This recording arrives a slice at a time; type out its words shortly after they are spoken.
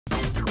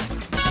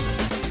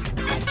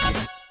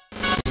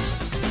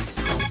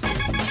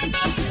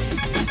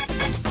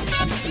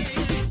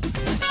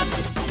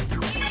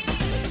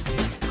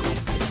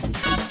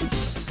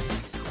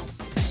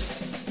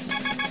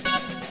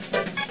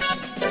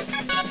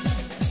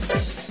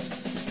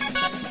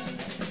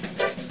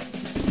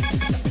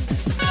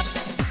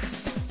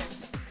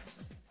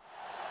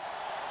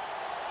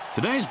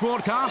Today's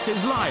broadcast is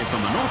live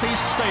from the North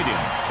East Stadium.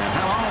 And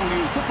how are all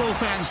you football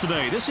fans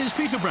today? This is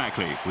Peter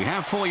Brackley. We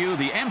have for you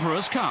the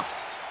Emperor's Cup.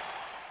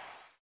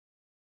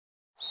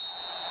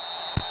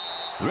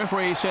 The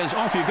referee says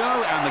off you go,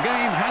 and the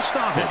game has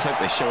started. Let's hope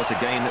they show us a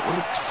game that will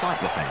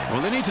excite the fans.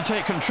 Well, they need to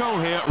take control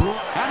here.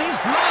 And he's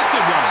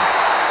blasted one.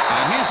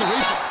 And here's the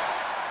replay.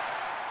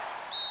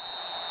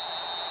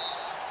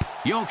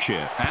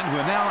 Yorkshire, and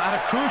we're now at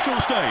a crucial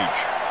stage.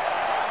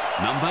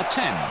 Number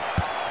 10.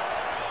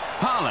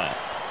 Parler.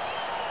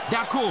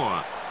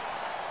 Dacour.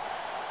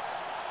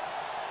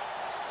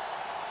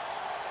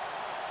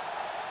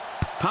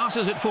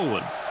 Passes it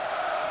forward.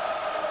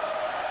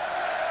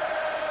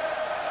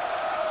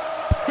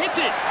 Hits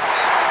it!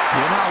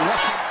 You're now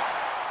watching.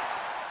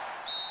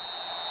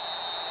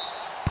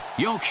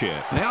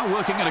 Yorkshire, they are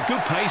working at a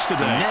good pace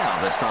today. And now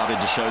they're starting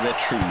to show their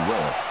true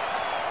worth.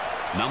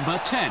 Number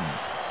 10.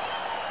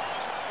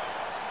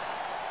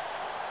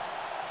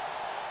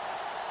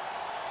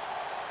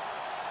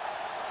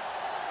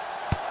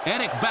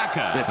 Eric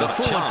Bakker, They've the got a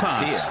forward chance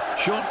pass. here.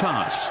 Short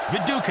pass.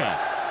 Viduka.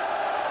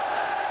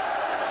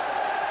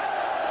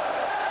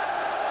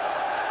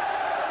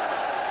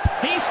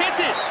 He's hit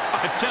it!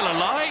 I tell a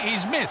lie,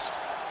 he's missed.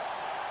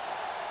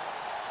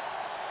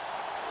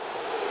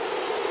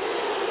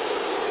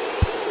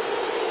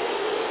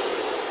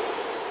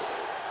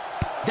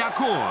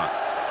 Dacour.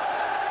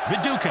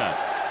 Viduka.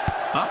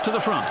 Up to the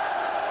front.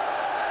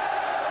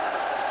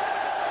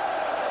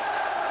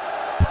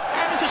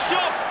 And it's a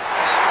shot!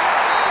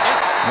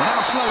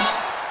 Well, slow.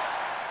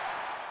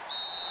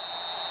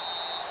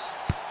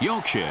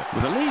 Yorkshire,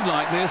 with a lead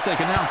like this, they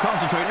can now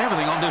concentrate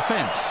everything on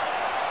defence.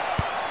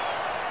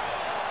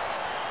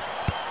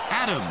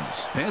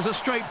 Adams, there's a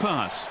straight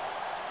pass.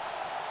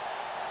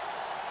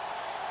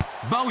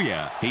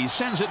 Bowyer, he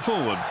sends it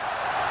forward.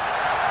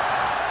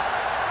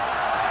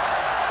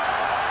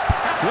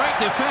 Great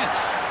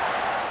defence.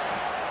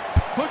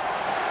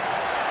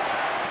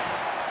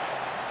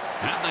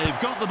 And they've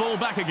got the ball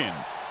back again.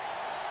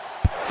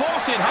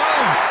 Force it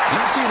home.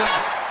 Let's see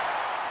that.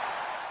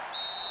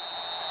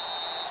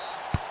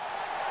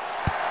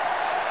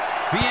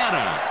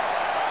 Vieira,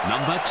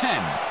 number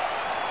 10.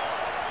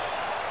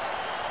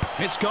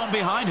 It's gone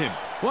behind him.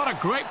 What a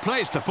great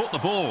place to put the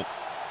ball.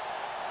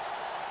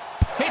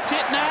 Hits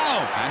it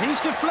now, and he's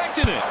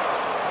deflected it.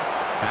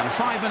 And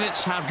 5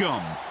 minutes have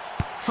gone.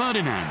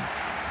 Ferdinand.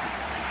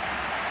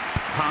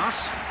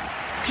 Pass.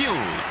 Kuhl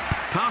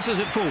passes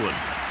it forward.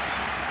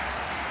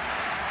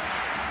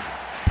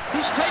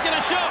 He's taken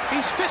a shot.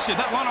 He's fisted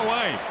that one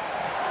away.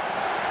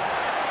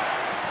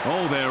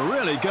 Oh, they're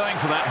really going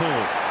for that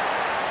ball.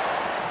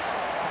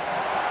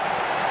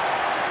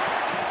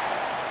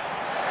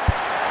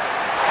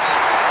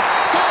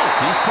 Goal!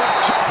 He's put...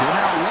 You're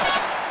now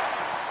watching.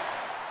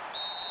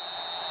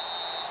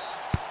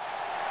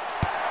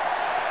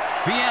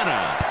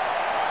 Vieira.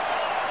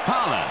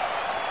 Parler.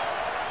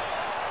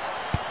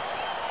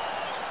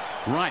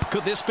 Right,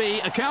 could this be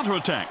a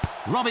counter-attack?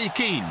 Robbie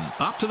Keane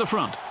up to the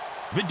front.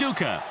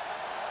 Viduka.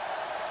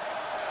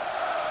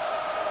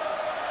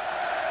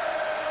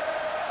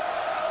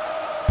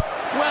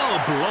 Well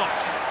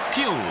blocked.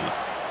 Kuhl.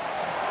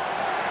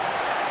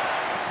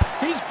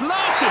 He's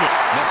blasted it.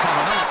 Let's have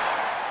another.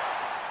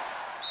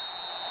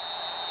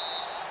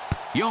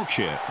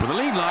 Yorkshire, with a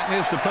lead like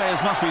this, the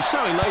players must be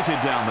so elated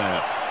down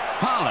there.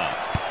 Parler.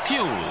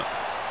 Kuhl.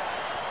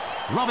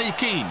 Robbie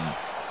Keane.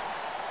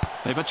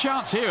 They've a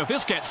chance here if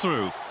this gets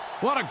through.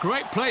 What a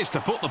great place to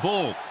put the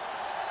ball.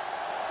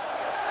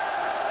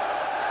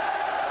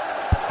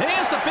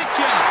 Here's the big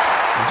chance.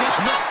 Just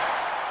not.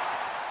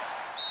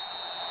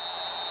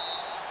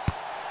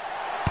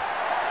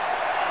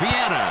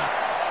 Vieira,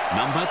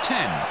 number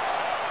 10.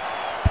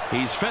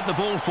 He's fed the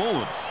ball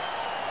forward.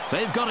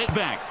 They've got it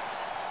back.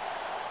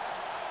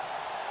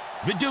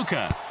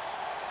 Viduka.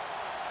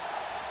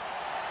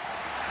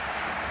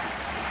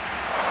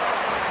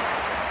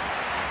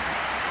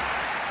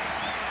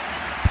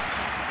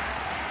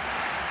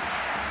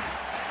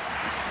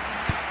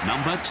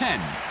 Number 10.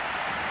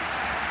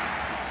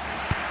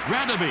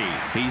 Radaby,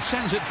 he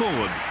sends it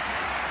forward.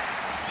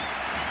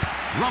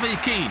 Robbie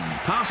Keane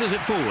passes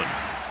it forward.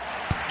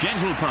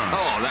 Gentle pass.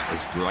 Oh, that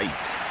was great.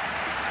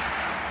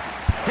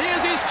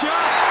 Here's his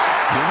chance.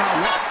 You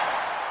know what?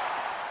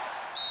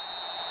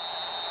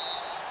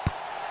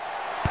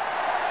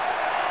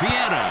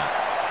 Vieira,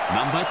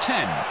 number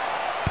 10.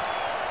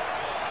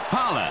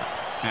 Parler,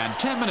 and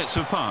 10 minutes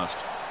have passed.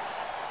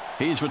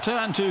 He's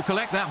returned to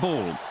collect that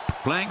ball.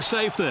 Playing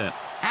safe there.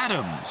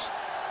 Adams.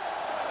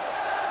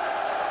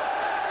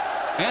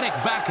 Eric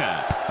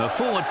Bakker, a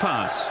forward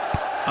pass.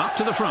 Up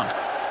to the front.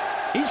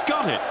 He's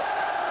got it.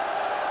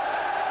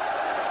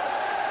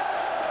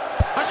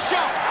 A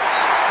shot!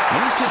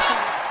 Well, he's just...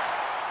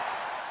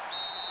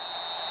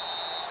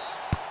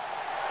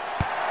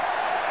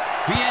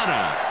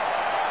 Vieira,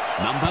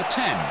 number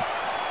 10.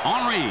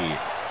 Henry.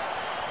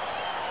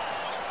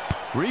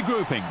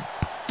 Regrouping.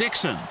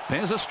 Dixon,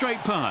 there's a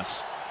straight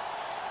pass.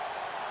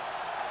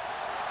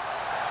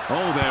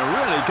 Oh, they're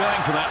really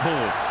going for that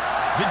ball.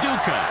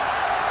 Viduka.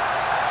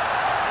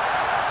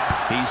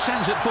 He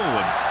sends it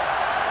forward.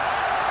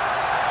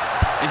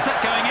 Is that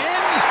going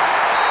in?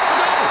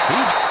 A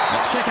goal!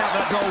 Let's check out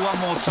that goal one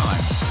more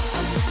time.